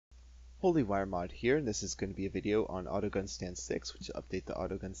Holywiremod here, and this is going to be a video on Auto Gunstand 6, which will update the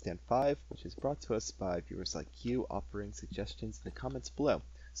Auto Gunstand 5, which is brought to us by viewers like you, offering suggestions in the comments below.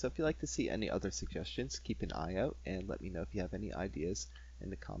 So if you'd like to see any other suggestions, keep an eye out and let me know if you have any ideas in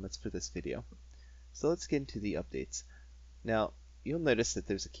the comments for this video. So let's get into the updates. Now, you'll notice that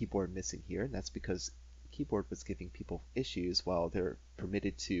there's a keyboard missing here, and that's because the keyboard was giving people issues while they're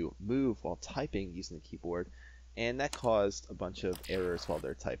permitted to move while typing using the keyboard, and that caused a bunch of errors while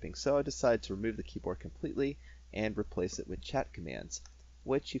they're typing. So I decided to remove the keyboard completely and replace it with chat commands,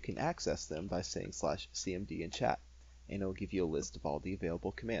 which you can access them by saying /cmd in chat, and it will give you a list of all the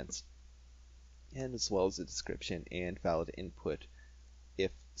available commands, and as well as a description and valid input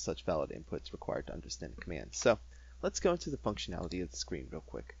if such valid input is required to understand the command. So let's go into the functionality of the screen real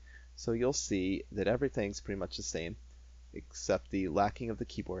quick. So you'll see that everything's pretty much the same, except the lacking of the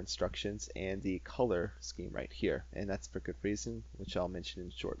keyboard instructions and the color scheme right here, and that's for good reason, which I'll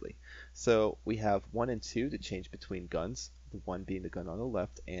mention shortly. So we have 1 and 2 to change between guns, the 1 being the gun on the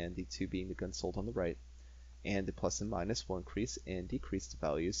left and the 2 being the gun sold on the right, and the plus and minus will increase and decrease the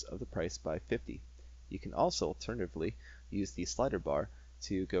values of the price by 50. You can also alternatively use the slider bar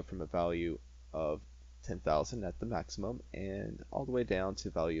to go from a value of 10,000 at the maximum and all the way down to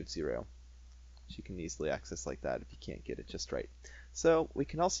a value of 0. You can easily access like that if you can't get it just right. So we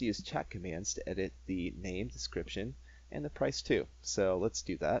can also use chat commands to edit the name, description, and the price too. So let's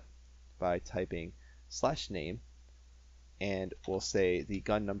do that by typing /name, and we'll say the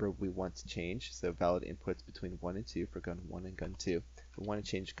gun number we want to change, so valid inputs between 1 and 2 for gun 1 and gun 2. We want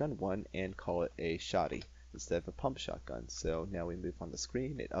to change gun 1 and call it a shotty instead of a pump shotgun. So now we move on the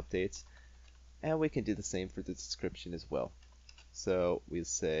screen, it updates, and we can do the same for the description as well. So we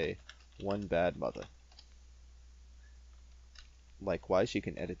say one bad mother. Likewise, you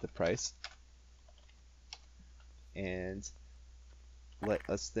can edit the price, and let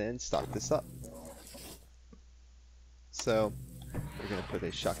us then stock this up. So we're going to put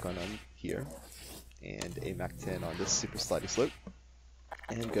a shotgun on here and a MAC-10 on this super slidey slope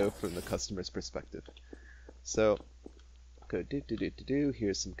and go from the customer's perspective. So go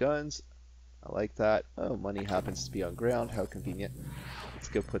here's some guns. I like that. Oh, money happens to be on ground. How convenient. Let's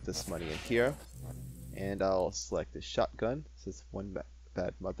go put this money in here, and I'll select the shotgun. This is one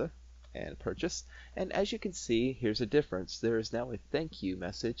bad mother, and purchase. And as you can see, here's a difference. There is now a thank you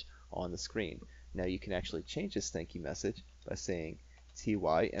message on the screen. Now you can actually change this thank you message by saying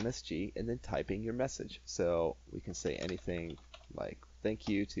TYMSG and then typing your message. So we can say anything like thank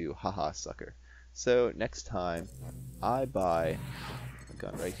you to haha sucker. So next time I buy a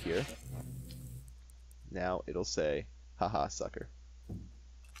gun right here, now it'll say haha sucker.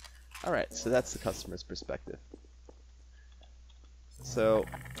 Alright, so that's the customer's perspective. So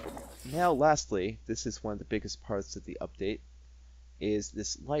now lastly, this is one of the biggest parts of the update, is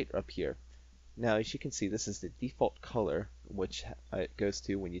this light up here. Now as you can see, this is the default color which it goes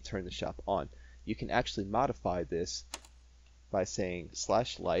to when you turn the shop on. You can actually modify this by saying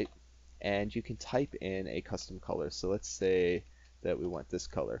 /light, and you can type in a custom color. So let's say that we want this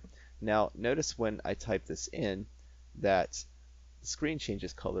color. Now notice when I type this in that the screen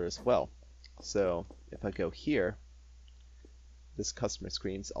changes color as well. So if I go here, this customer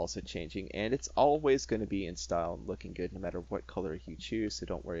screen is also changing, and it's always going to be in style and looking good no matter what color you choose, so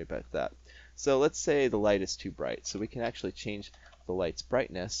don't worry about that. So let's say the light is too bright, so we can actually change the light's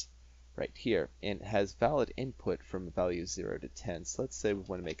brightness right here, and it has valid input from a value of 0 to 10. So let's say we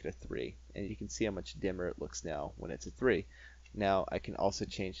want to make it a 3, and you can see how much dimmer it looks now when it's a 3. Now I can also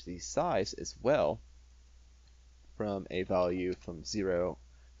change the size as well from a value from 0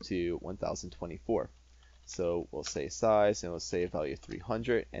 to 1024. So we'll say size, and we'll say a value of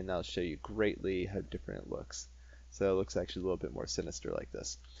 300, and that'll show you greatly how different it looks. So it looks actually a little bit more sinister like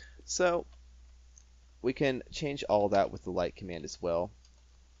this. So we can change all that with the light command as well.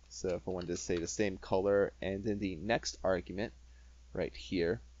 So if I wanted to say the same color, and then the next argument right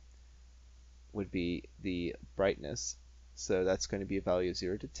here would be the brightness. So that's going to be a value of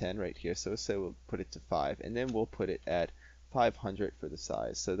 0 to 10 right here. So we'll put it to 5, and then we'll put it at 500 for the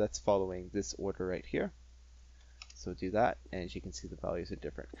size. So that's following this order right here. So do that, and as you can see, the values are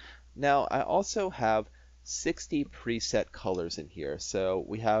different. Now I also have 60 preset colors in here. So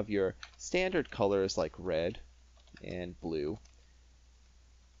we have your standard colors like red and blue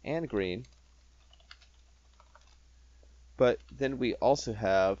and green, but then we also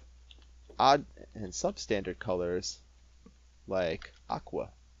have odd and substandard colors like aqua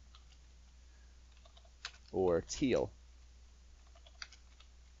or teal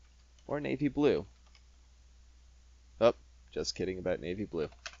or navy blue. Oh, just kidding about navy blue.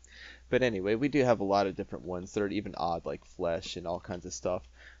 But anyway, we do have a lot of different ones that are even odd, like flesh and all kinds of stuff.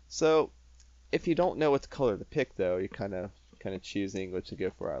 So if you don't know what color to pick, though, you're kind of choosing what to go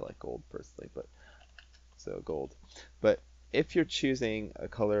for. I like gold personally, but so gold. But if you're choosing a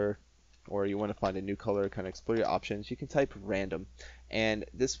color or you want to find a new color, kind of explore your options, you can type random, and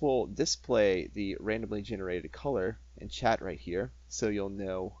this will display the randomly generated color in chat right here, so you'll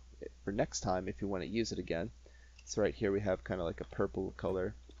know for next time if you want to use it again. So right here we have kind of like a purple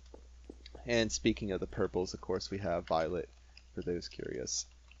color, and speaking of the purples, of course, we have violet for those curious.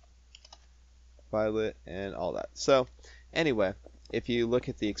 Violet and all that. So anyway, if you look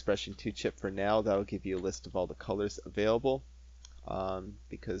at the expression 2 chip for now, that'll give you a list of all the colors available.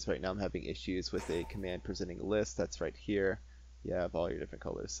 Because right now I'm having issues with a command presenting a list. That's right here. You have all your different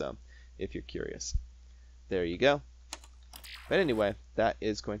colors. So if you're curious, there you go. But anyway, that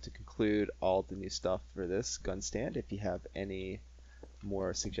is going to conclude all the new stuff for this gun stand. If you have any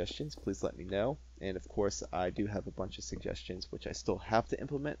more suggestions, please let me know. And of course, I do have a bunch of suggestions which I still have to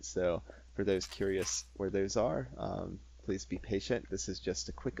implement. So for those curious where those are, please be patient. This is just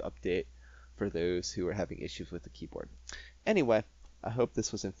a quick update for those who are having issues with the keyboard. Anyway, I hope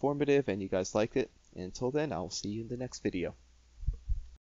this was informative and you guys liked it. And until then, I'll see you in the next video.